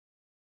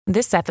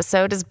This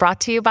episode is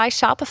brought to you by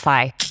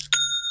Shopify.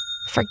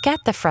 Forget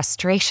the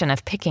frustration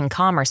of picking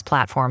commerce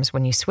platforms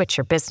when you switch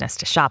your business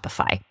to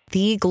Shopify,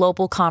 the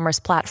global commerce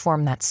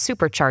platform that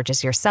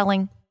supercharges your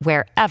selling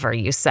wherever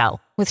you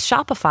sell. With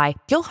Shopify,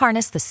 you'll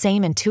harness the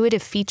same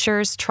intuitive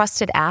features,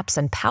 trusted apps,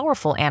 and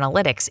powerful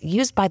analytics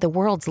used by the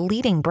world's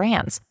leading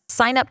brands.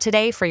 Sign up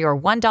today for your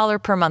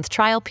 $1 per month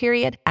trial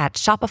period at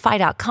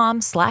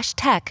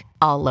shopify.com/tech,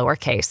 all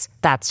lowercase.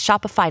 That's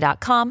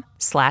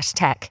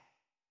shopify.com/tech.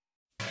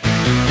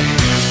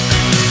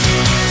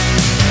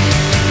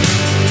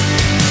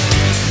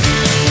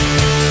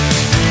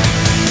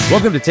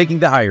 Welcome to Taking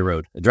the Higher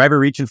Road, a Driver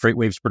Reach and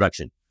FreightWaves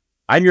production.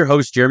 I'm your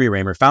host, Jeremy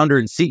Raymer, founder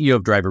and CEO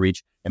of Driver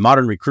Reach, a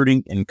modern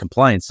recruiting and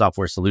compliance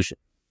software solution.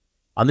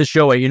 On this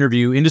show, I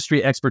interview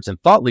industry experts and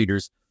thought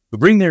leaders who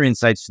bring their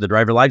insights to the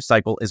driver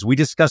lifecycle as we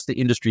discuss the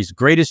industry's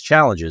greatest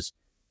challenges,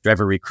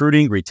 driver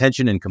recruiting,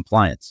 retention, and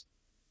compliance.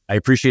 I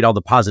appreciate all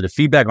the positive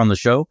feedback on the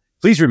show.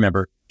 Please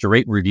remember to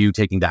rate and review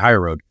Taking the Higher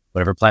Road,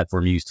 whatever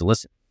platform you use to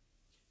listen.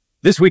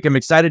 This week, I'm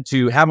excited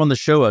to have on the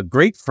show a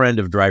great friend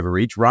of Driver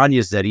Reach, Ron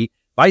Yazzetti,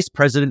 Vice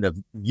President of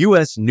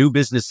U.S. New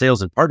Business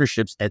Sales and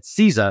Partnerships at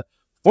Seiza,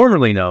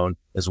 formerly known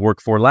as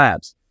Work4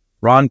 Labs.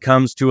 Ron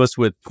comes to us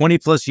with 20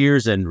 plus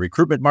years in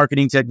recruitment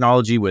marketing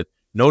technology with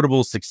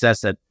notable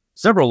success at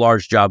several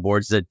large job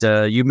boards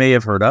that you may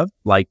have heard of,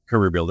 like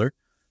CareerBuilder.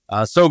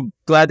 So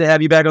glad to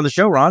have you back on the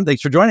show, Ron.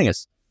 Thanks for joining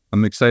us.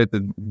 I'm excited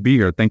to be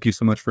here. Thank you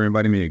so much for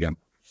inviting me again.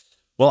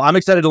 Well, I'm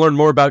excited to learn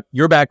more about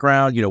your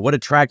background, what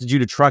attracted you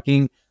to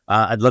trucking.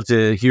 I'd love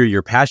to hear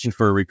your passion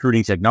for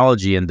recruiting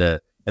technology and the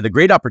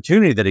great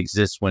opportunity that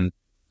exists when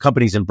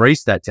companies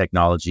embrace that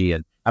technology.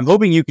 And I'm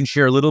hoping you can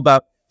share a little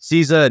about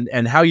Seiza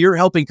and how you're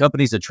helping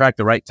companies attract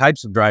the right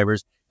types of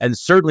drivers, and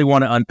certainly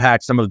want to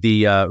unpack some of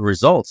the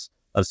results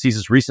of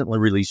Seiza's recently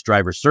released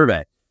driver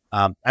survey.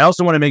 I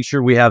also want to make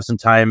sure we have some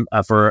time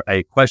for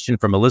a question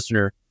from a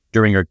listener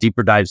during our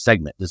deeper dive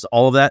segment. Does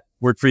all of that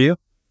work for you?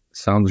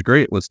 Sounds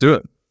great. Let's do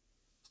it.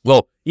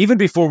 Well, even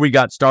before we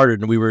got started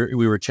and we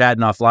were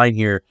chatting offline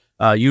here,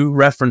 you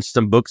referenced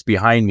some books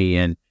behind me,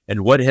 and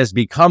what has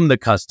become the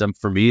custom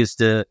for me is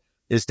to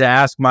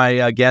ask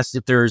my guests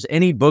if there's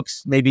any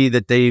books maybe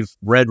that they've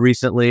read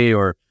recently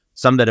or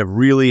some that have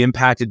really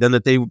impacted them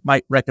that they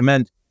might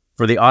recommend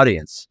for the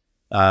audience.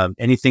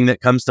 Anything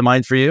that comes to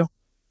mind for you?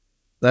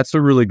 That's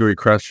a really great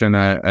question.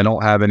 I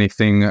don't have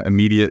anything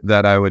immediate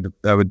that I would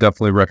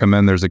definitely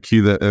recommend. There's a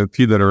few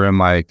that are in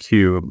my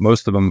queue.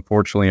 Most of them,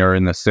 unfortunately, are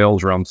in the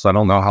sales realm, so I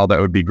don't know how that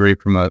would be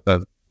great from a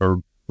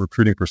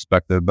recruiting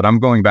perspective. But I'm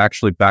going back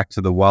to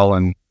the well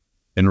and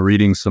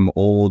reading some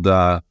old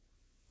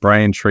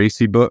Brian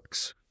Tracy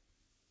books.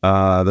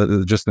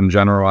 That just in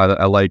general,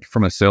 I like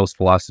from a sales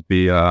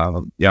philosophy. I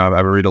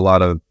read a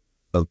lot of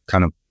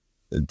kind of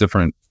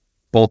different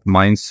both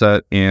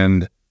mindset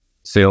and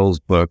sales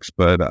books,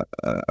 but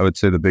I would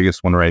say the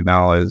biggest one right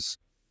now is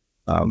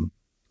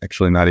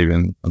actually not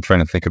even. I'm trying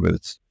to think of it.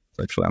 It's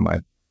actually on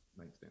my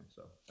nightstand.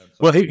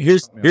 Well,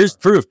 here's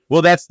proof.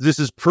 Well, this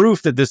is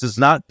proof that this is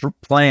not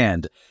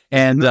planned.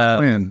 And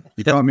planned.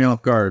 You caught me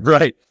off guard,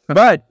 right?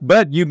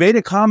 But you made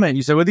a comment.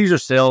 You said, "Well, these are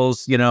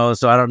sales,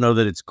 so I don't know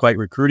that it's quite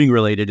recruiting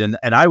related." And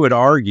I would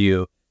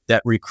argue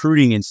that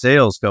recruiting and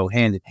sales go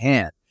hand in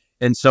hand.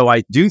 And so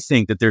I do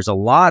think that there's a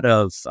lot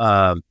of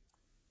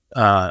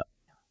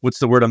what's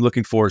the word I'm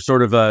looking for?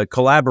 Sort of a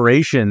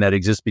collaboration that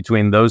exists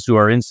between those who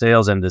are in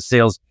sales and the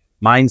sales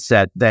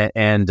mindset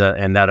and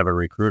that of a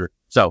recruiter.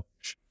 So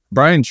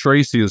Brian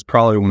Tracy is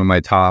probably one of my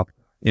top.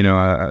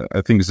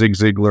 I think Zig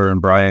Ziglar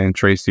and Brian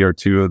Tracy are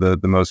two of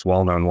the most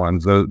well-known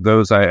ones.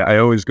 Those I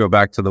always go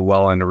back to the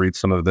well and to read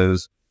some of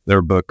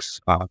their books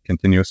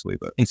continuously.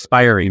 But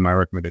inspiring, my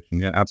recommendation.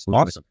 Yeah,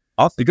 absolutely.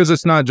 Awesome. Because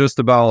it's not just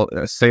about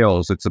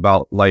sales; it's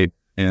about life.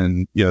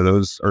 And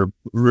those are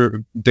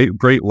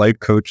great life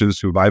coaches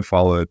who I've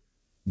followed.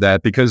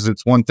 That because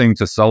it's one thing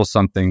to sell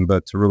something,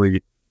 but to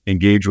really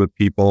engage with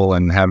people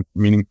and have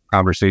meaningful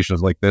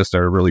conversations like this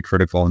are really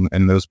critical.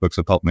 And those books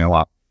have helped me a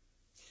lot.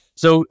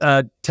 So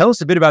tell us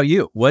a bit about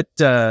you. What,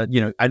 I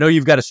know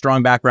you've got a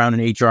strong background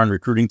in HR and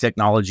recruiting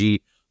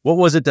technology. What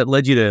was it that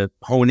led you to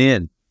hone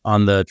in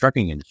on the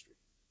trucking industry?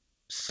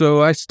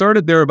 So I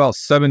started there about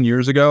 7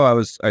 years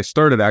ago. I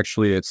started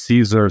actually at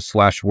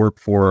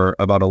Seiza/Work4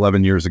 about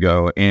 11 years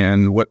ago.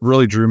 And what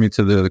really drew me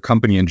to the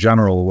company in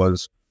general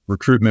was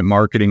recruitment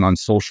marketing on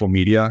social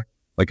media.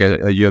 Like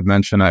you had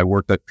mentioned, I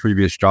worked at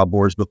previous job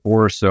boards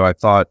before. So I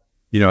thought,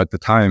 at the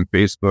time,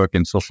 Facebook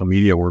and social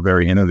media were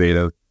very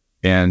innovative.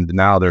 And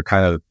now they're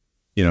kind of,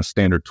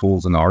 standard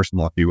tools in the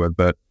arsenal, if you would.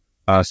 But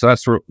so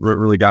that's what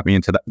really got me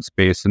into that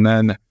space. And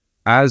then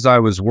as I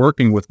was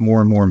working with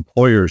more and more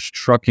employers,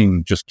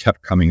 trucking just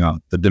kept coming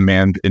up. The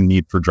demand and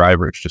need for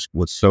drivers just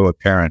was so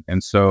apparent.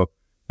 And so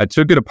I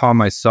took it upon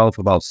myself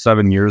about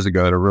 7 years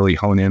ago to really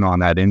hone in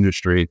on that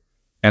industry.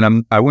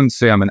 And I wouldn't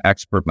say I'm an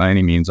expert by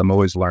any means. I'm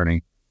always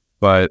learning.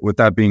 But with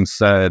that being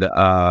said,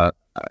 I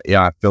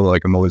feel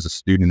like I'm always a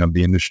student of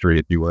the industry,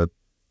 if you would.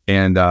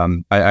 And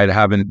I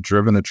haven't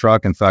driven a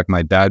truck. In fact,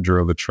 my dad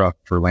drove a truck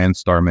for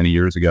Landstar many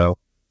years ago.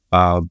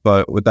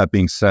 But with that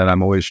being said,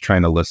 I'm always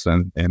trying to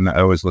listen, and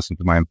I always listen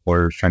to my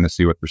employers, trying to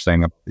see what they're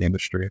saying about the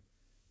industry.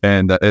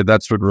 And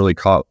that's what really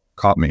caught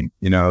me,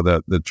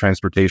 the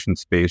transportation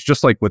space.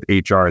 Just like with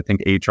HR, I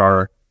think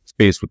HR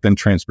space within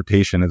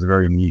transportation is a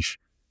very niche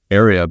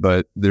area,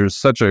 but there's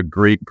such a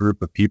great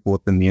group of people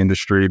within the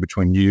industry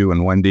between you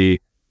and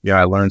Wendy. Yeah,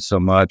 I learned so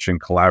much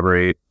and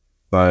collaborate,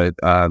 but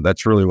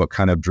that's really what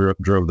kind of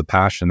drove the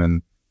passion.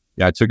 And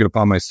yeah, I took it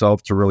upon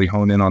myself to really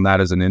hone in on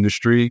that as an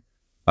industry,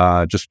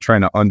 just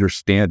trying to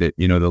understand it.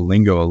 The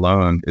lingo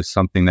alone is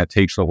something that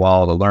takes a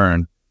while to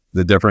learn.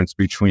 The difference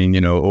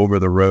between, over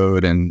the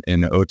road and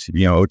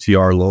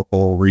OTR,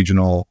 local,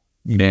 regional,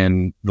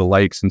 and the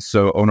likes. And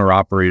so owner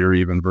operator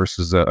even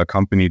versus a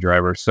company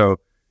driver. So,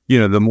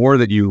 the more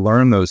that you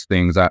learn those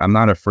things, I'm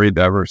not afraid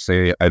to ever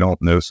say I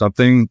don't know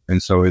something.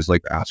 And so always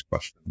like to ask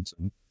questions.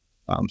 And,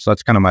 so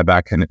that's kind of my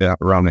backend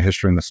around the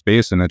history in the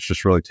space. And it's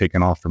just really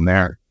taken off from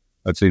there.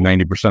 I'd say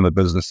 90% of the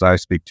business I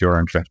speak to are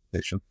in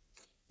transportation.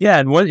 Yeah.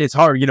 And it's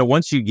hard,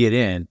 once you get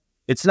in,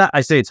 it's not,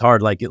 I say it's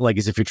hard, like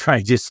as if you're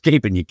trying to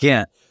escape and you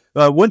can't.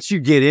 Once you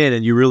get in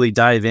and you really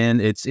dive in,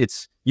 it's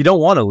you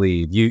don't want to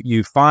leave.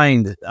 You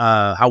find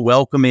how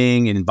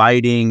welcoming and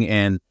inviting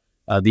and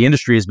the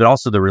industry is, but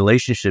also the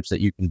relationships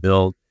that you can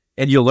build,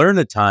 and you learn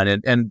a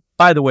ton. And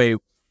by the way,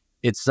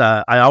 it's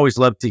I always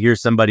love to hear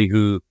somebody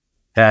who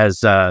has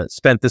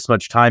spent this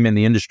much time in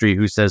the industry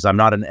who says, I'm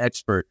not an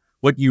expert.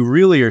 What you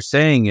really are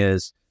saying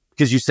is,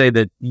 because you say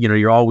that,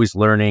 you're always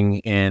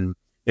learning, and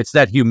it's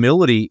that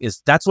humility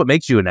that's what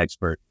makes you an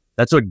expert.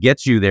 That's what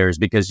gets you there, is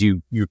because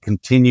you're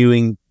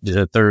continuing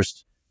to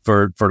thirst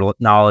for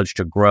knowledge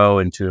to grow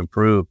and to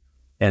improve.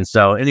 And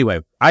so anyway,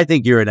 I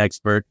think you're an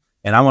expert,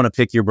 and I want to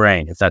pick your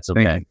brain, if that's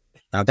okay.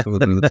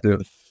 Absolutely. Let's do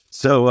it.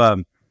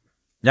 So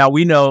now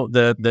we know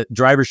the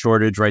driver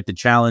shortage, right? The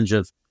challenge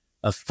of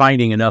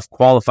finding enough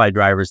qualified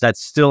drivers,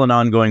 that's still an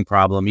ongoing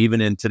problem,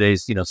 even in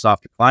today's,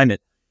 softer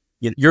climate.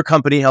 Your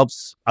company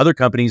helps other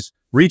companies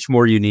reach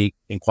more unique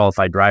and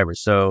qualified drivers.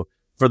 So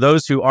for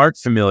those who aren't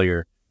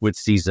familiar with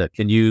Seiza,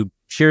 can you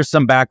share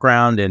some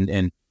background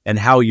and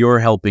how you're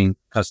helping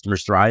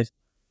customers thrive?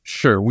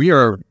 Sure. We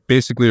are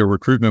basically a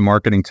recruitment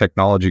marketing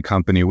technology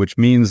company, which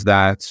means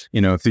that,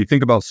 if you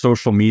think about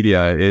social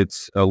media,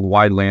 it's a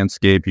wide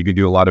landscape. You can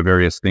do a lot of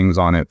various things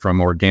on it, from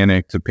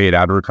organic to paid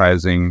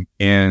advertising,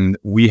 and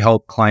we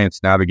help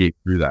clients navigate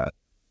through that.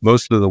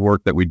 Most of the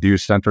work that we do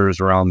centers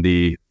around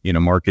the,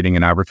 marketing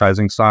and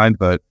advertising side,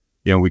 but,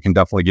 we can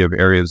definitely give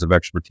areas of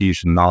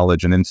expertise and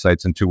knowledge and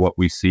insights into what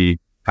we see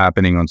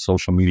happening on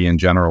social media in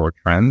general, or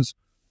trends.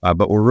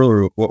 But what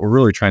we're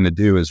really trying to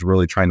do is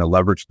really trying to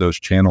leverage those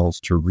channels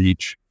to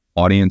reach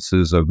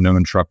audiences of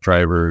known truck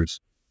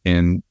drivers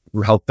and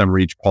help them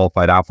reach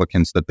qualified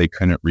applicants that they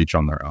couldn't reach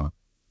on their own.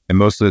 And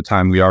most of the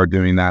time we are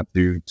doing that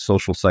through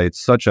social sites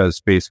such as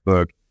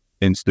Facebook,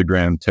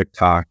 Instagram,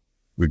 TikTok.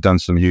 We've done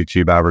some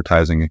YouTube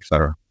advertising, et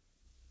cetera.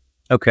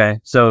 Okay.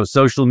 So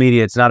social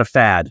media, it's not a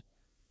fad.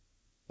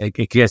 I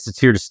guess it's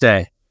here to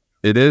stay.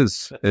 It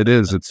is.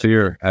 It's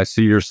here. I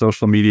see your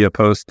social media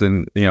posts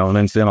and, on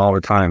LinkedIn all the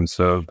time.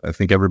 So I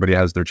think everybody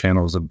has their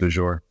channels of du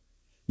jour.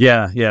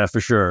 Yeah, for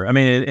sure. I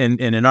mean,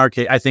 and in our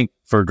case, I think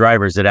for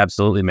drivers, it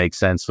absolutely makes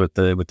sense with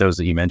those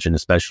that you mentioned,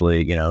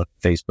 especially,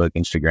 Facebook,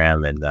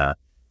 Instagram,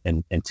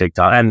 and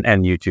TikTok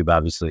and YouTube,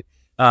 obviously.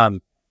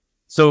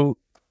 So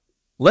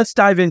let's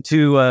dive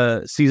into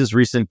Seiza's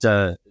recent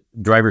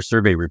driver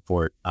survey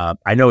report.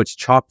 I know it's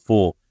chock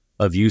full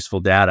of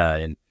useful data,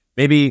 and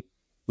maybe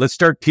let's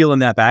start peeling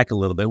that back a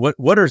little bit.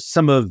 What are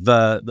some of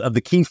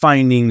the key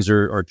findings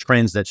or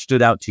trends that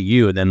stood out to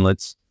you? And then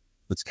let's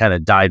kind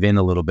of dive in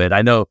a little bit.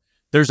 I know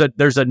there's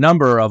a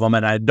number of them,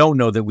 and I don't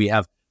know that we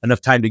have enough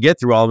time to get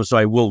through all of them. So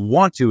I will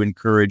want to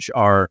encourage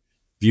our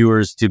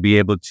viewers to be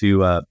able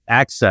to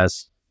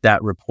access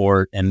that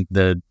report, and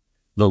the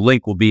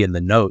link will be in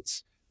the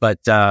notes. But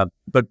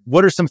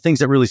what are some things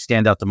that really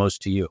stand out the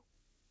most to you?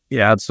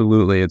 Yeah,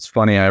 absolutely. It's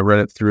funny. I read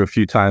it through a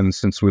few times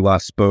since we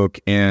last spoke,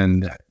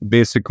 and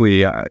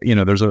basically,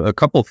 there's a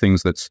couple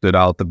things that stood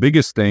out. The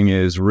biggest thing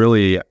is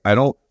really, I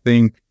don't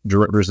think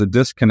there's a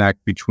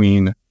disconnect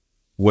between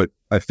what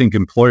I think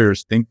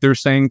employers think they're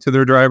saying to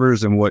their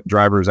drivers and what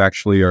drivers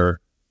actually are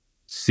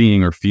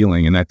seeing or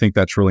feeling. And I think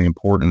that's really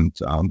important.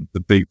 The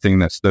big thing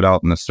that stood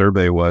out in the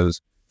survey was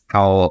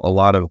how a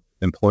lot of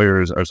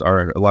employers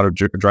a lot of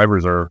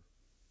drivers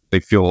they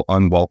feel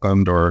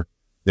unwelcomed, or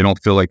they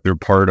don't feel like they're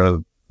part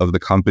of the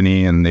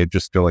company, and they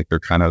just feel like they're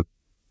kind of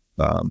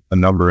a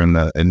number in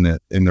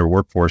their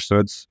workforce. So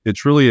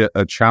it's really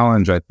a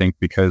challenge, I think,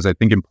 because I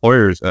think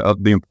employers,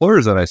 the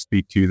employers that I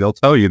speak to, they'll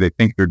tell you they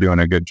think they're doing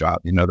a good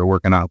job. They're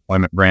working on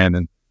employment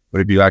brand,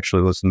 but if you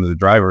actually listen to the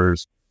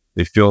drivers,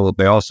 they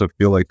also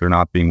feel like they're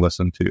not being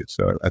listened to.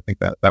 So I think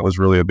that was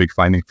really a big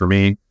finding for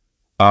me.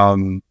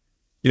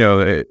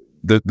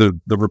 The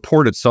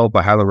report itself,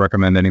 I highly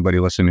recommend anybody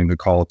listening to the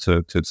call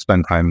to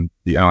spend time.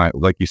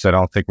 Like you said, I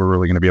don't think we're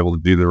really going to be able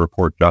to do the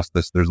report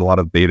justice. There's a lot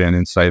of data and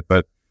insight,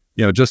 but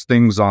just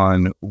things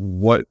on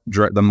what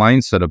the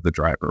mindset of the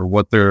driver,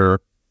 what their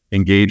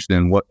engaged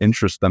in, what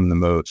interests them the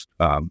most.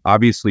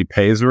 Obviously,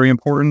 pay is very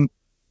important,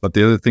 but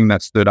the other thing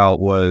that stood out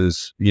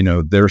was,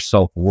 their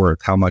self-worth,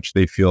 how much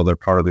they feel they're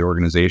part of the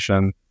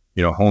organization.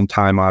 Home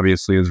time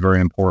obviously is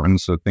very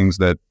important. So things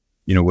that,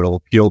 will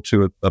appeal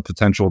to a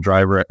potential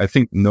driver. I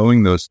think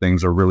knowing those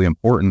things are really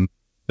important,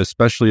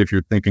 especially if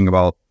you're thinking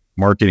about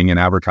marketing and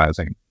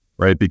advertising,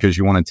 right? Because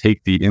you want to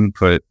take the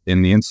input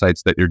and the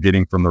insights that you're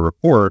getting from the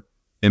report.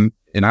 And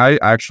I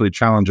actually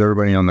challenge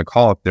everybody on the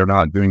call, if they're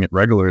not doing it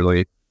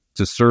regularly,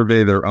 to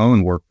survey their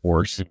own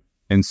workforce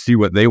and see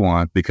what they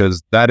want,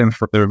 because that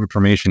their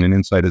information and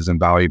insight is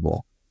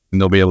invaluable. And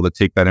they'll be able to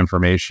take that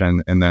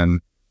information and then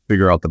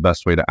figure out the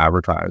best way to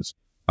advertise.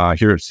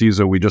 Here at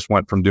Seiza, we just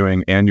went from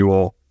doing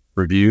annual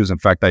reviews. In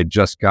fact, I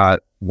just got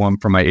one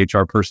from my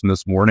HR person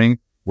this morning.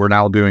 We're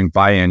now doing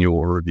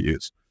biannual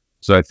reviews.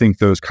 So I think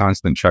those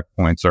constant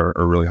checkpoints are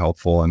really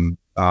helpful. And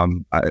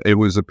it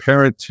was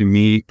apparent to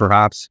me,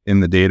 perhaps in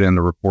the data in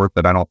the report,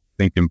 that I don't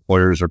think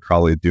employers are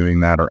probably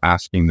doing that or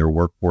asking their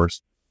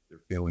workforce their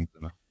feelings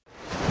enough.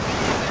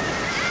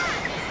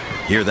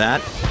 Hear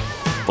that?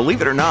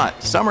 Believe it or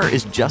not, summer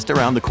is just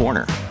around the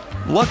corner.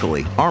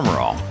 Luckily, Armor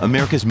All,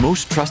 America's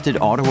most trusted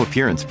auto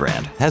appearance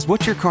brand, has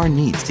what your car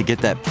needs to get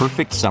that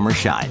perfect summer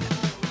shine.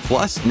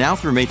 Plus, now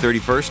through May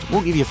 31st,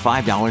 we'll give you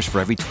 $5 for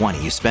every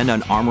 $20 you spend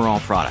on Armor All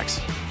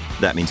products.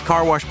 That means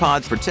car wash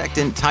pods,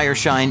 protectant, tire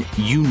shine,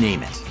 you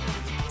name it.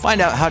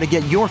 Find out how to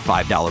get your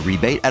 $5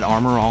 rebate at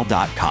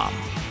armorall.com.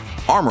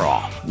 Armor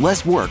All,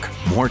 less work,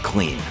 more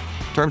clean.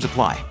 Terms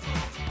apply.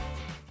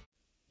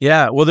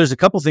 Yeah, well, there's a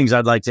couple things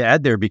I'd like to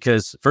add there,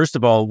 because first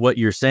of all, what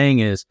you're saying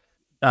is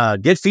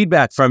get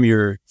feedback from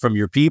your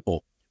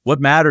people. What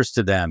matters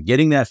to them?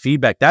 Getting that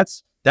feedback,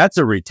 that's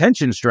a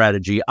retention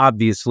strategy,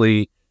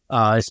 obviously,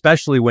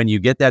 especially when you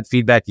get that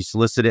feedback, you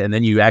solicit it, and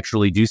then you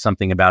actually do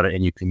something about it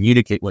and you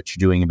communicate what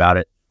you're doing about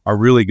it. Our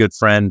really good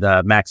friend,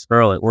 Max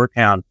Sparrow at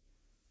Workhound,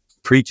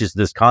 preaches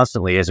this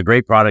constantly as a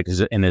great product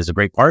and as a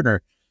great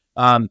partner.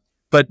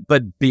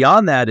 But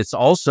beyond that, it's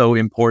also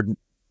important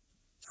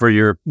for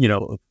your,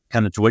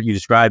 kind of to what you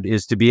described,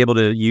 is to be able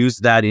to use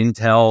that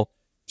intel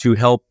to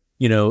help,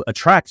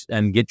 attract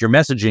and get your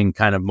messaging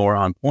kind of more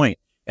on point.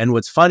 And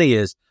what's funny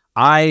is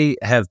I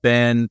have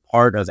been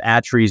part of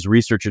ATRI's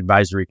research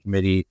advisory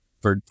committee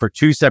for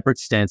two separate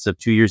stints of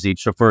 2 years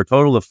each. So for a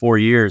total of 4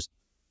 years.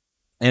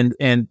 And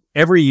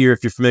every year,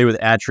 if you're familiar with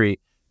ATRI,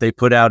 they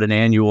put out an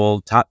annual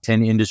top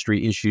 10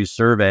 industry issues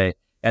survey,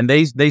 and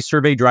they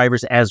survey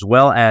drivers as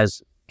well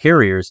as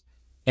carriers.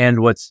 And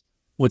what's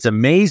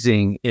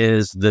amazing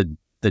is the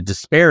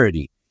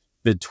disparity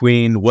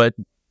between what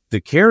the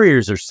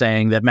carriers are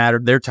saying that matter,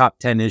 their top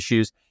 10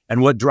 issues,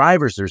 and what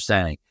drivers are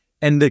saying.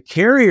 And the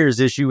carriers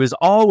issue is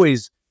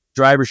always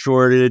driver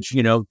shortage,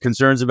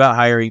 concerns about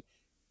hiring.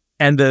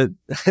 And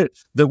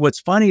the what's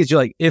funny is, you're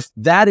like, if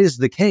that is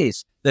the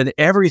case, then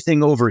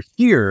everything over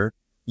here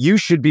you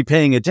should be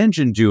paying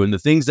attention to, and the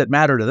things that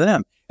matter to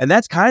them. And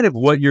that's kind of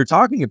what you're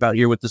talking about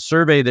here with the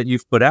survey that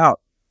you've put out.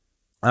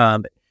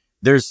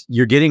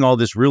 You're getting all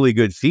this really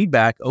good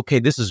feedback. Okay,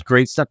 this is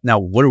great stuff. Now,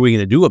 what are we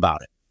going to do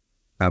about it?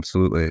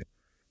 Absolutely.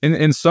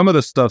 And some of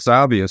the stuff's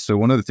obvious. So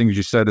one of the things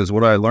you said is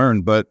what I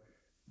learned, but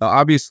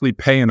obviously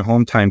pay and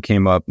home time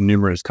came up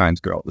numerous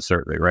times throughout the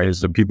survey, right?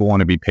 So people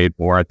want to be paid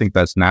more. I think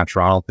that's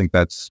natural. I don't think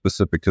that's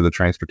specific to the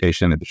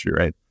transportation industry,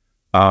 right?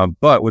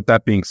 But with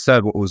that being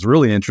said, what was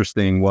really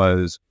interesting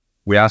was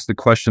we asked a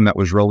question that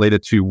was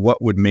related to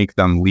what would make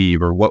them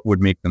leave or what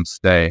would make them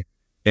stay.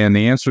 And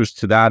the answers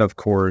to that, of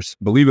course,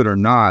 believe it or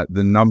not,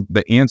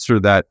 the answer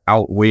that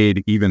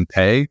outweighed even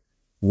pay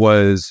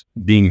was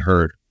being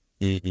heard.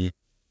 Mm-hmm.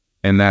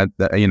 And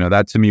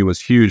that to me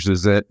was huge,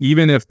 is that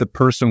even if the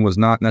person was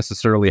not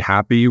necessarily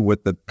happy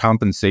with the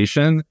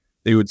compensation,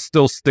 they would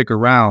still stick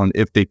around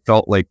if they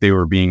felt like they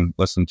were being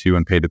listened to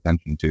and paid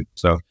attention to.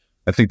 So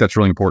I think that's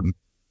really important.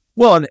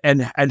 Well,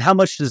 and how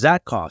much does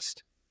that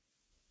cost?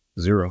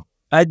 Zero.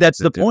 That's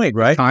the point,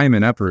 right? Time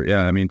and effort.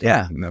 Yeah. I mean,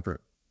 time and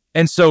effort.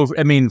 And so,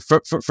 I mean,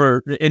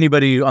 for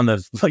anybody on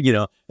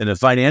the, in the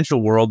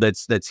financial world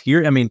that's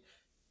here, I mean,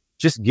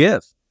 just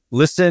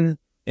listen,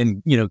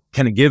 and,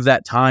 kind of give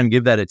that time,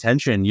 give that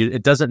attention.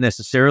 It doesn't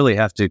necessarily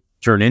have to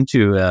turn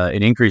into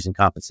an increase in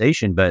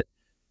compensation, but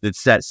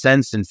it's that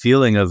sense and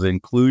feeling of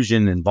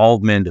inclusion,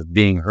 involvement, of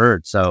being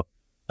heard. So,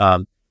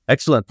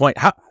 excellent point.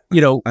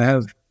 Go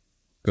ahead.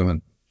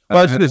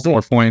 Well, there's one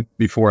more point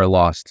before I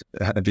lost.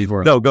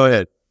 No, go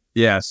ahead.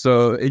 Yeah.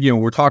 So,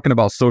 we're talking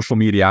about social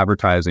media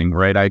advertising,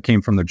 right? I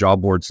came from the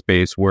job board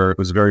space where it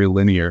was very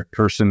linear.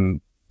 Person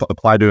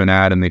applied to an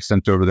ad and they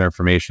sent over their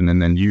information,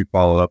 and then you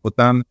follow up with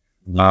them.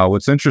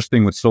 What's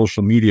interesting with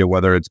social media,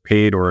 whether it's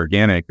paid or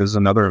organic, this is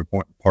another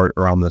important part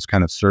around this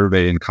kind of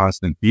survey and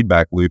constant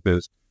feedback loop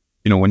is,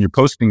 when you're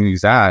posting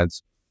these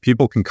ads,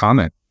 people can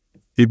comment,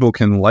 people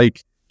can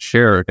like,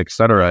 share,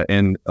 etc.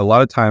 And a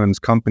lot of times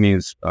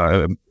companies,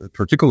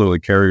 particularly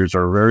carriers,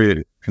 are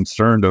very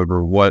concerned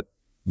over what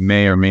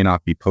may or may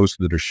not be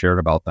posted or shared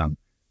about them.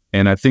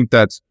 And I think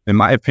that's, in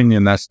my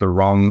opinion, that's the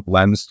wrong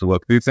lens to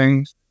look through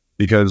things,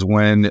 because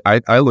when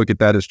I look at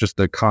that as just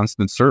a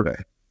constant survey.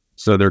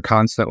 So they're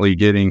constantly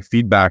getting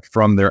feedback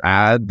from their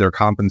ad, their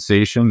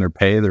compensation, their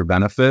pay, their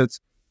benefits.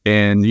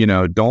 And,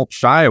 don't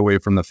shy away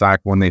from the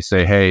fact when they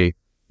say, hey,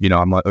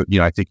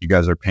 I think you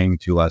guys are paying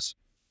too less.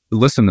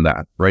 Listen to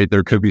that, right?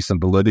 There could be some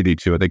validity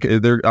to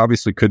it. There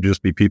obviously could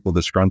just be people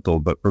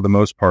disgruntled, but for the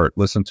most part,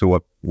 listen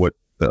to what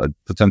the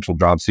potential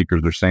job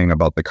seekers are saying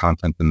about the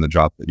content in the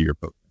job that you're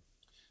posting.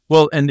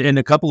 Well, and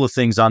a couple of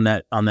things on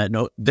that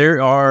note, there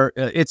are,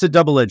 it's a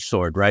double-edged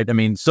sword, right? I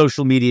mean,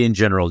 social media in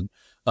general,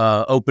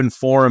 open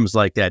forums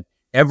like that,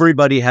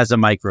 everybody has a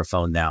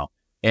microphone now.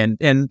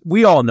 And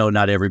we all know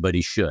not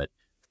everybody should,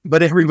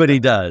 but everybody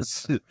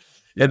does.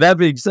 And that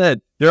being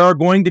said, there are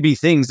going to be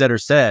things that are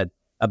said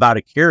about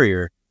a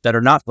carrier that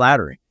are not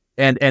flattering.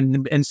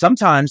 And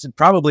sometimes,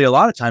 probably a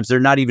lot of times, they're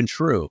not even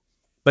true,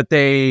 but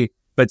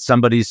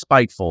somebody's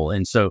spiteful.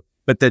 And so,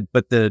 I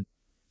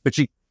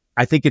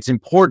think it's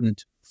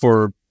important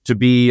to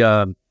be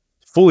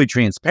fully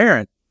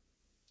transparent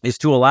is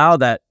to allow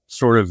that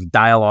sort of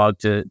dialogue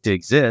to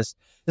exist,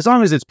 as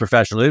long as it's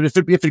professional.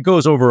 If it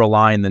goes over a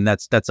line, then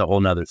that's a whole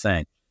nother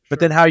thing. But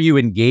then how you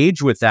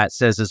engage with that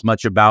says as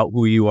much about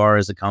who you are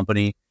as a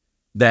company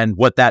than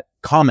what that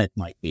comment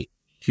might be.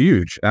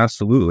 Huge.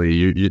 Absolutely.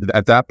 You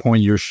at that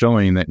point, you're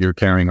showing that you're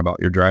caring about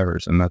your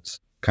drivers. And that's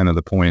kind of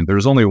the point.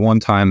 There's only one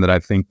time that I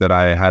think that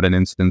I had an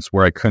instance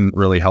where I couldn't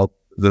really help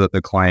the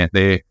client.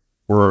 They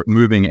were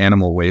moving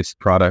animal waste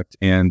product,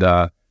 and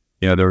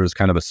there was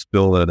kind of a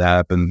spill that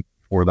happened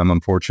for them,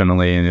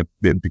 unfortunately, and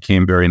it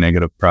became very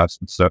negative press.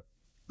 And so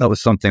that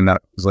was something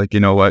that was like,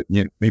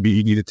 maybe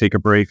you need to take a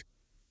break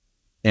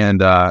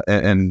and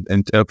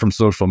from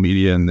social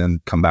media, and then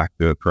come back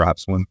to it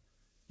perhaps when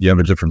you have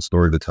a different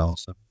story to tell.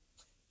 So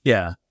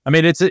yeah, I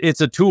mean, it's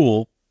a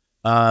tool,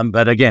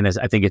 but again,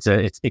 I think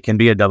it can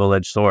be a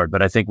double-edged sword.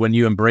 But I think when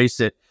you embrace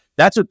it,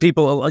 that's what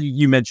people.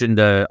 You mentioned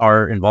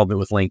our involvement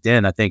with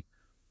LinkedIn, I think.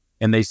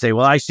 And they say,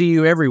 well, I see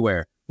you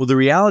everywhere. Well, the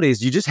reality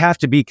is you just have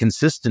to be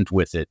consistent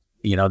with it.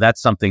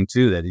 That's something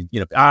too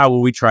that,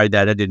 we tried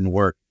that. It didn't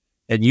work.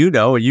 And you're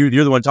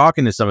the one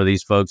talking to some of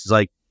these folks. It's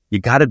like, you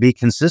got to be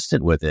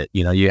consistent with it.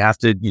 You have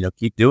to,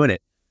 keep doing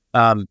it.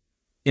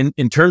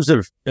 In terms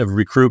of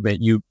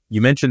recruitment, you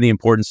mentioned the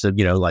importance of,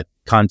 like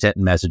content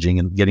and messaging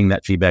and getting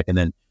that feedback and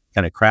then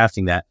kind of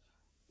crafting that.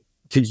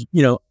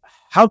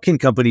 How can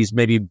companies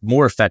maybe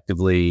more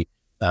effectively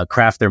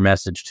craft their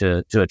message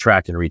to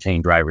attract and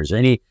retain drivers?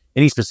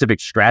 Any specific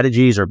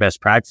strategies or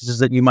best practices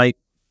that you might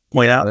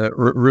point out?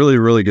 Really,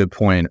 really good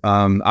point.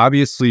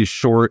 Obviously,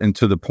 short and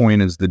to the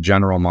point is the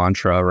general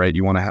mantra, right?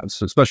 You want to have,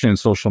 especially in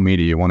social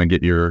media, you want to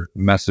get your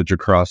message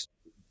across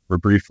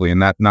briefly.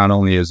 And that not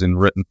only is in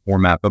written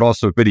format, but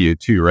also video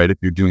too, right? If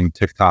you're doing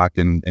TikTok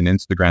and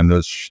Instagram,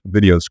 those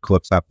videos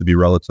clips have to be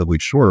relatively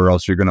short, or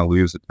else you're going to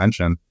lose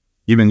attention,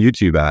 even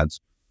YouTube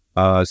ads.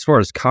 As far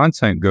as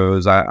content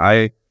goes,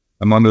 I'm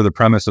under the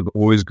premise of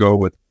always go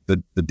with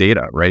the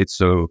data, right?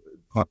 So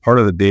part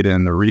of the data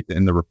in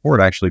the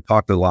report actually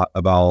talked a lot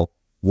about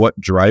what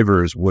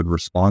drivers would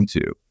respond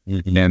to,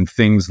 and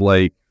things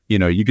like,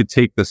 you could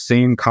take the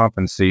same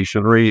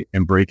compensation rate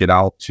and break it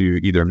out to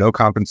either no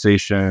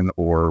compensation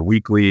or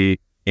weekly,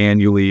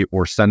 annually,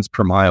 or cents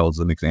per mile as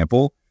an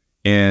example.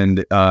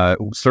 And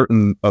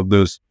certain of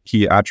those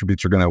key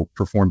attributes are going to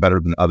perform better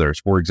than others.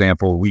 For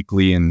example,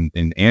 weekly and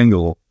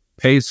annual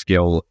pay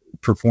scale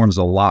performs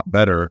a lot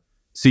better.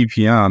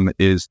 CPM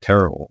is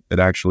terrible. It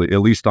actually,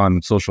 at least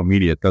on social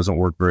media, it doesn't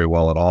work very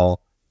well at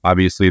all.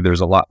 Obviously,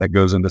 there's a lot that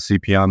goes into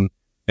CPM.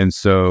 And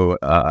so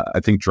I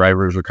think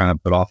drivers are kind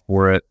of put off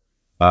for it.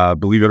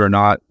 Believe it or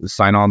not,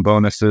 sign-on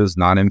bonuses,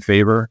 not in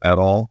favor at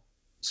all.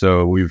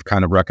 So we've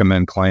kind of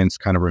recommend clients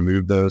kind of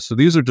remove those. So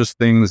these are just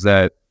things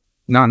that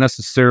not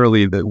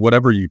necessarily that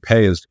whatever you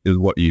pay is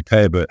what you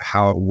pay, but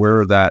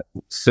where that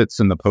sits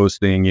in the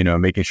posting,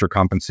 making sure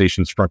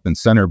compensation is front and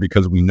center,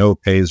 because we know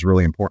pay is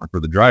really important for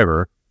the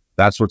driver.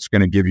 That's what's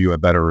going to give you a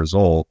better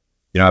result.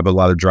 I have a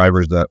lot of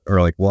drivers that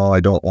are like, well, I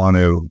don't want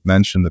to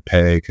mention the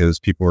pay because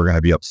people are going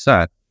to be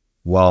upset.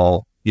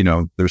 Well,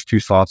 there's two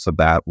thoughts of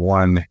that.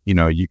 One,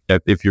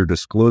 if you're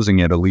disclosing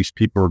it, at least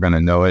people are going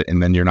to know it,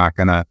 and then you're not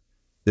going to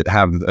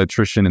have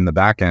attrition in the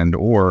back end.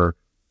 Or,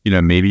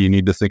 maybe you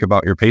need to think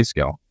about your pay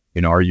scale.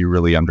 Are you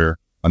really under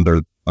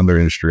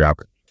industry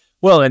average?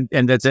 Well,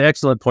 and that's an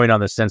excellent point on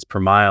the cents per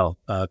mile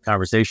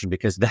conversation,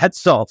 because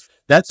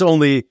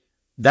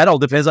that all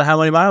depends on how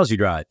many miles you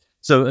drive.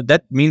 So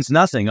that means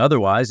nothing.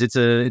 Otherwise, it's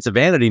a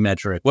vanity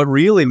metric. What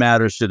really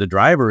matters to the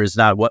driver is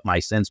not what my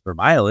cents per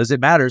mile is. It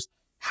matters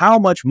how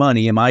much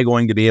money am I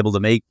going to be able to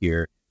make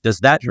here? Does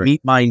that meet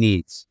my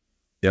needs?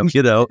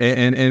 Yep.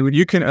 And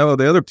you can,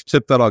 the other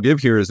tip that I'll give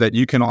here is that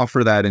you can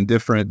offer that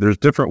there's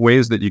different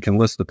ways that you can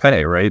list the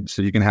pay, right?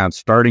 So you can have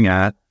starting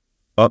at,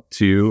 up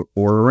to,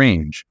 or a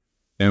range.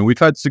 And we've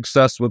had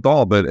success with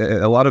all, but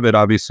a lot of it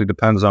obviously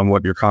depends on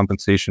what your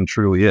compensation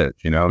truly is.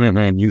 You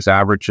can use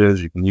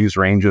averages, you can use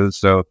ranges.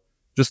 So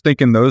just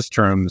think in those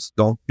terms.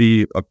 Don't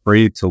be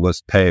afraid to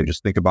list pay.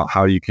 Just think about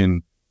how you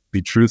can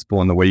be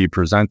truthful in the way you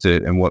present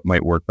it and what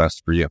might work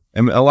best for you.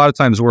 And a lot of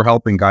times we're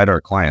helping guide our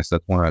clients.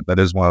 That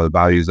is one of the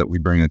values that we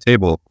bring to the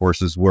table, of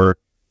course, is we're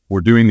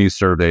we're doing these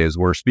surveys,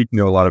 we're speaking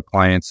to a lot of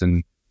clients,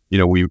 and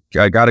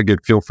I got a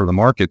good feel for the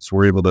markets.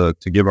 We're able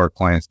to give our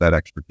clients that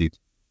expertise.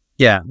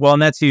 Yeah, well,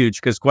 and that's huge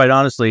because quite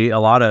honestly, a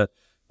lot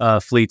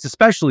of fleets,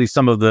 especially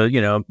some of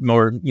the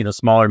more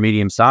smaller,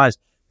 medium size,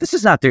 this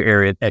is not their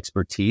area of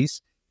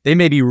expertise. They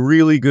may be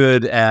really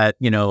good at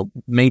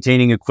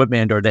maintaining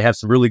equipment, or they have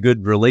some really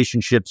good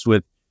relationships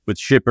with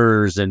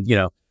shippers, and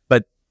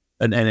but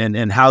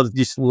and how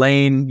this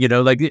lane,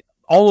 like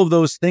all of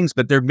those things,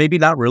 but they're maybe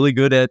not really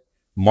good at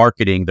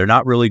marketing. They're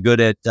not really good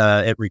at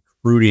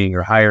recruiting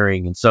or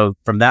hiring. And so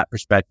from that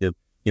perspective,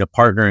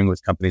 partnering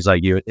with companies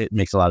like you, it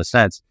makes a lot of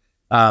sense.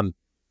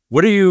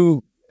 What do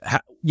you,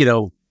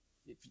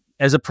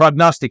 as a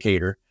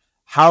prognosticator,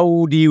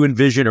 how do you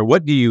envision, or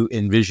what do you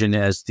envision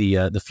as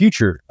the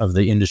future of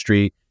the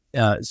industry,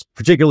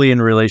 particularly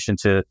in relation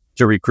to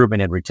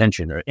recruitment and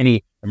retention, or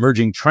any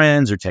emerging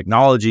trends or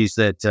technologies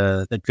that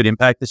could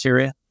impact this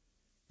area?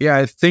 Yeah,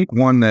 I think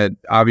one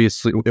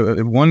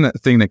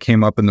thing that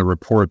came up in the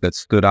report that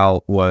stood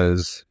out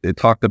was it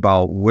talked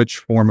about which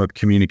form of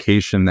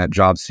communication that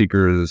job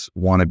seekers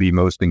want to be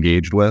most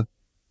engaged with.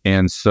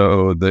 And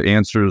so the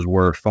answers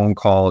were phone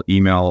call,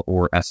 email,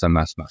 or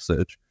SMS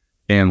message.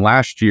 And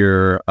last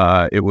year,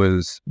 it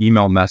was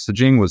email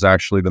messaging was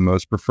actually the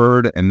most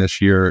preferred. And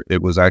this year,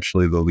 it was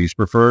actually the least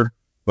preferred.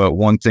 But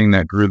one thing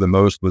that grew the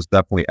most was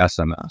definitely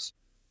SMS.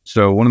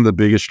 So one of the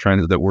biggest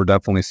trends that we're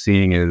definitely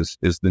seeing is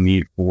the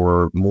need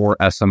for more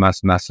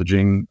SMS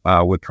messaging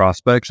with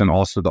prospects, and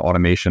also the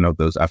automation of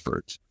those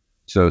efforts.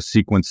 So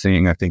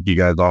sequencing, I think you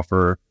guys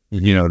offer,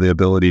 the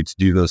ability to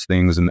do those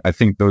things. And I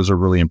think those are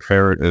really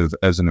imperative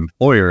as an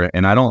employer.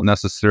 And I don't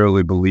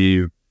necessarily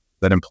believe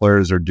that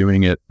employers are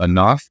doing it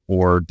enough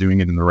or doing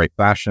it in the right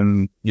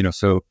fashion.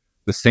 So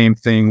the same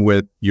thing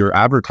with your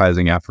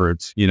advertising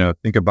efforts,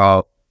 think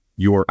about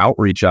your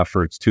outreach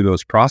efforts to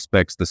those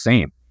prospects the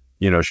same.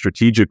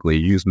 Strategically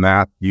use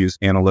math, use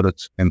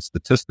analytics and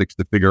statistics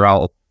to figure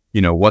out,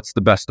 what's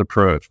the best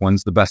approach?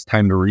 When's the best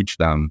time to reach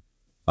them?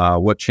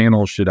 What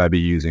channels should I be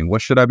using?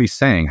 What should I be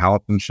saying? How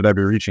often should I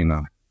be reaching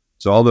them?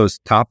 So all those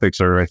topics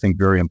are, I think,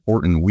 very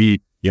important.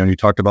 You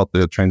talked about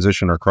the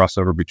transition or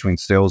crossover between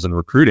sales and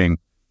recruiting,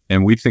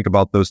 and we think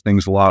about those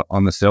things a lot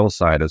on the sales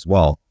side as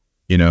well.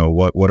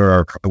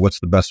 What's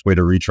the best way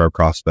to reach our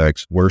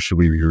prospects? Where should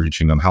we be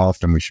reaching them? How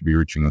often we should be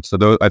reaching them?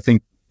 So I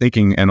think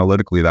thinking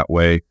analytically that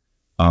way,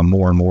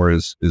 more and more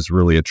is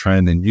really a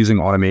trend, and using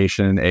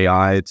automation,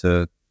 AI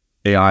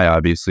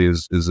obviously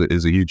is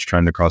a huge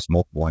trend across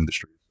multiple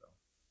industries.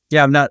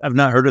 Yeah, I've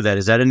not heard of that.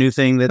 Is that a new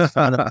thing that's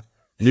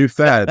new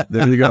fad?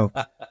 There you go.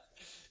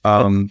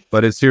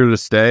 But it's here to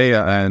stay.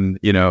 And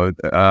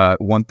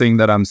one thing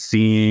that I'm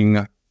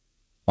seeing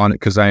on it,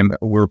 because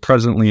we're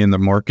presently in the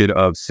market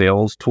of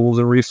sales tools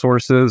and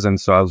resources,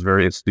 and so I was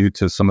very astute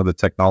to some of the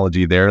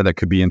technology there that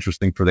could be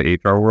interesting for the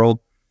HR world.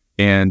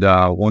 And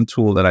one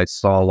tool that I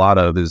saw a lot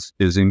of is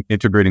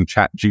integrating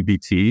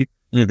ChatGPT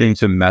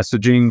into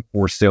messaging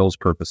for sales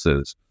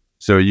purposes.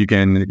 So you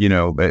can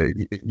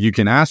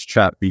ask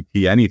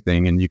ChatGPT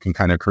anything, and you can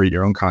kind of create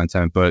your own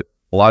content. But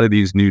a lot of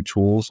these new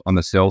tools on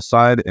the sales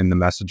side and the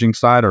messaging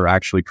side are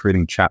actually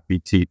creating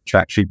ChatGPT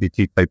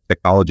type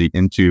technology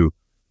into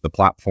the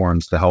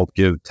platforms to help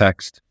give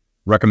text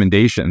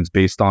recommendations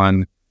based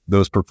on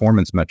those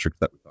performance metrics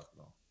that we talked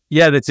about.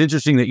 Yeah, that's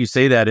interesting that you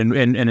say that.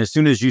 And as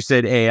soon as you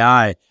said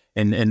AI,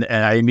 and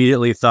I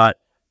immediately thought,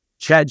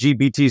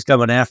 ChatGPT's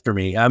coming after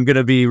me. I'm going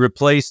to be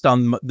replaced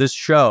on this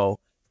show.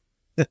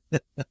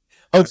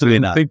 Hopefully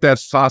not. I think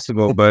that's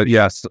possible, but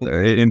yes,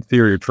 in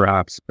theory,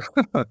 perhaps.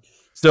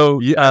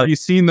 So have you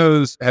seen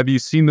those?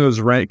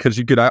 Because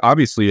you could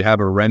obviously have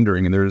a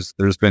rendering, and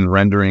there's been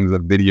renderings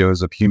of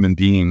videos of human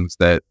beings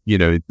that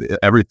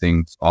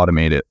everything's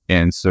automated,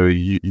 and so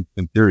you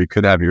in theory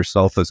could have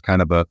yourself as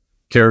kind of a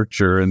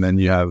character, and then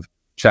you have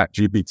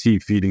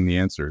ChatGPT feeding the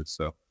answers.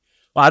 So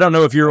I don't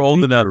know if you're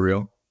old enough. For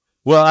real.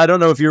 Well, I don't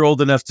know if you're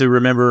old enough to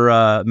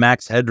remember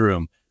Max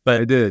Headroom,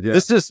 but I did. Yeah.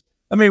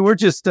 We're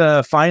just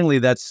finally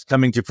that's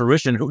coming to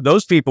fruition.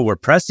 Those people were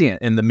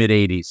prescient in the mid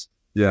 80s.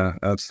 Yeah,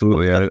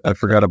 absolutely. I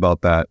forgot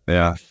about that.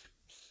 Yeah.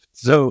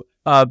 So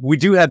we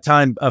do have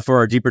time for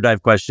our deeper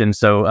dive question.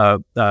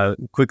 So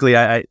quickly,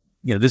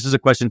 this is a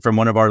question from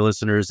one of our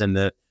listeners, and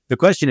the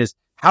question is,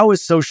 how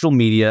is social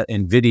media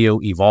and video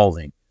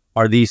evolving?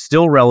 Are these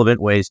still relevant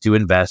ways to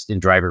invest in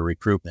driver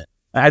recruitment?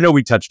 I know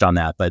we touched on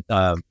that, but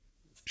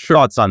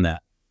thoughts on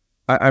that?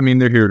 I mean,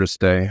 they're here to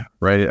stay,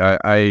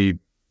 right?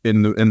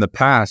 In the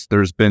past,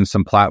 there's been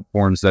some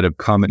platforms that have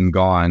come and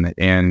gone,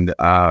 and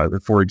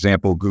for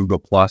example, Google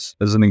Plus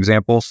is an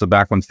example. So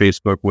back when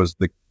Facebook was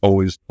the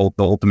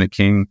ultimate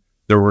king,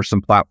 there were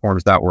some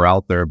platforms that were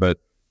out there, but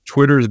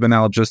Twitter's been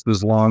out just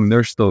as long.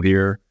 They're still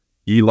here.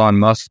 Elon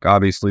Musk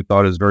obviously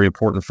thought it was very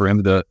important for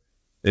him to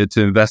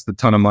invest a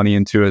ton of money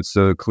into it.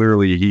 So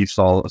clearly he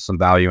saw some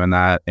value in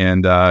that.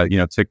 And,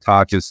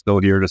 TikTok is still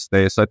here to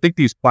stay. So I think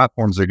these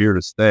platforms are here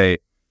to stay.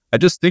 I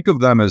just think of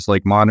them as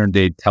like modern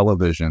day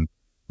television,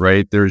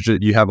 right?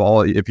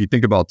 If you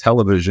think about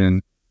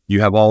television,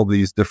 you have all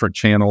these different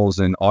channels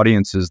and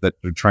audiences that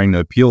you're trying to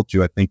appeal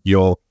to. I think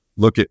you'll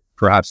look at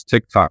perhaps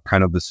TikTok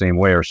kind of the same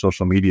way, or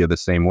social media the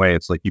same way.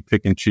 It's like you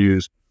pick and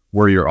choose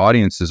where your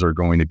audiences are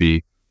going to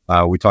be.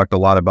 We talked a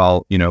lot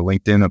about,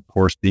 LinkedIn, of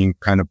course, being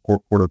kind of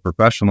portfolio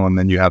professional. And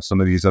then you have some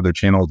of these other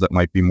channels that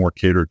might be more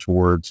catered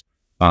towards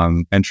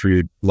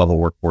entry level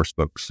workforce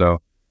folks.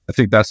 So I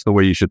think that's the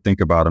way you should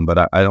think about them.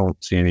 But I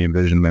don't see any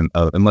envisionment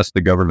unless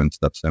the government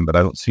steps in, but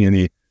I don't see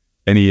any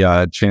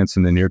chance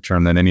in the near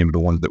term that any of the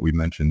ones that we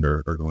mentioned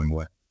are going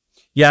away.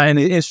 Yeah. And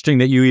it's interesting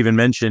that you even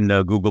mentioned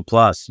Google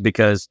Plus,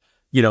 because,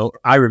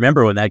 I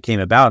remember when that came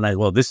about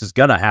and this is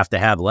going to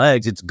have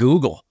legs. It's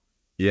Google.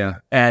 Yeah.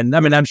 And I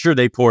mean, I'm sure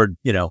they poured,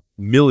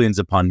 millions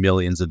upon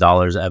millions of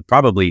dollars,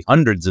 probably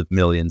hundreds of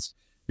millions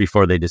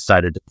before they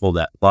decided to pull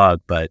that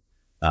plug. But,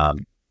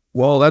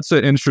 well, that's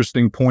an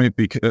interesting point,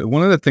 because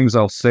one of the things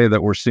I'll say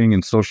that we're seeing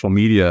in social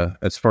media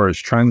as far as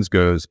trends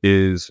goes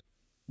is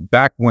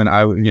back when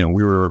I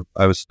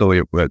was still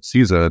at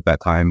Seiza at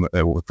that time,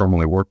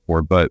 formerly worked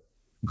for, but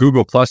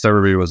Google Plus,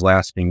 everybody was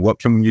asking, what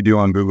can you do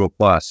on Google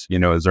Plus? Are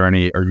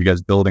you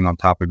guys building on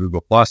top of Google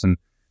Plus? And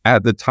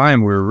at the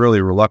time, we were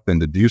really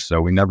reluctant to do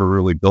so. We never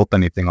really built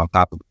anything on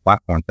top of the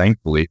platform,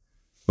 thankfully.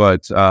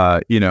 But,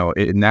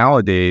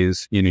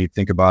 nowadays, you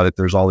think about it,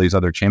 there's all these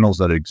other channels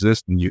that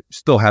exist, and you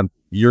still have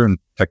your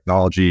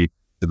technology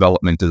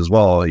development as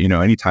well.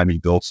 Anytime you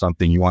build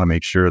something, you want to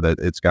make sure that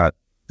it's got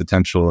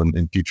potential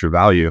and future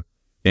value.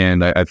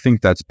 And I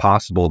think that's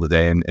possible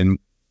today. And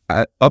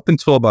up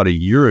until about a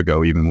year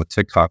ago, even with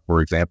TikTok, for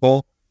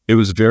example, it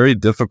was very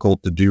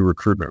difficult to do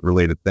recruitment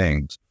related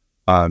things.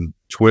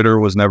 Twitter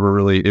was never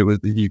really,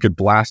 you could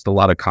blast a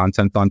lot of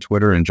content on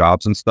Twitter and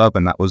jobs and stuff,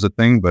 and that was a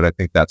thing, but I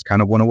think that's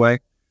kind of went away.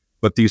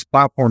 But these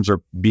platforms are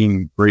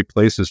being great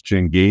places to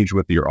engage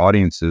with your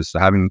audiences. So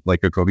having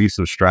like a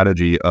cohesive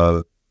strategy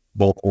of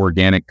both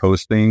organic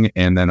posting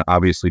and then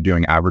obviously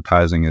doing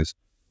advertising is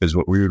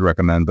what we would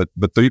recommend. But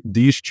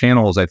these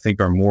channels, I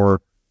think, are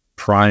more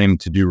primed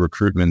to do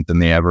recruitment than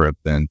they ever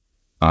have been.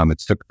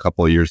 It's took a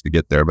couple of years to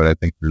get there, but I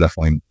think they're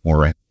definitely more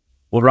right.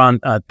 Well, Ron,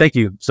 thank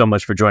you so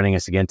much for joining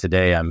us again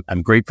today.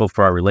 I'm grateful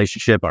for our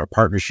relationship, our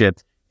partnership,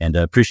 and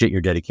appreciate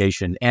your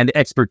dedication and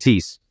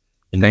expertise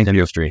in this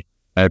industry.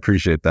 I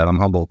appreciate that. I'm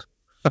humbled.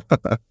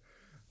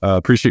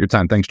 Appreciate your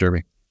time. Thanks,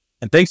 Jeremy.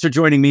 And thanks for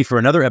joining me for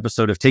another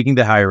episode of Taking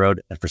the High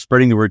Road and for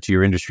spreading the word to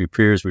your industry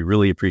peers. We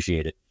really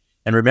appreciate it.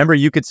 And remember,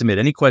 you could submit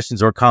any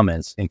questions or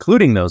comments,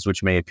 including those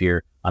which may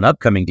appear on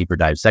upcoming Deeper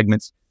Dive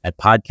segments at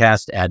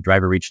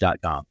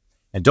podcast@driverreach.com.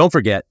 And don't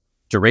forget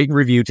to rate and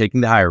review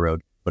Taking the Higher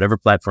Road, whatever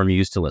platform you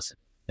use to listen.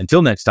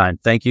 Until next time,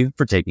 thank you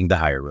for taking the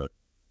higher road.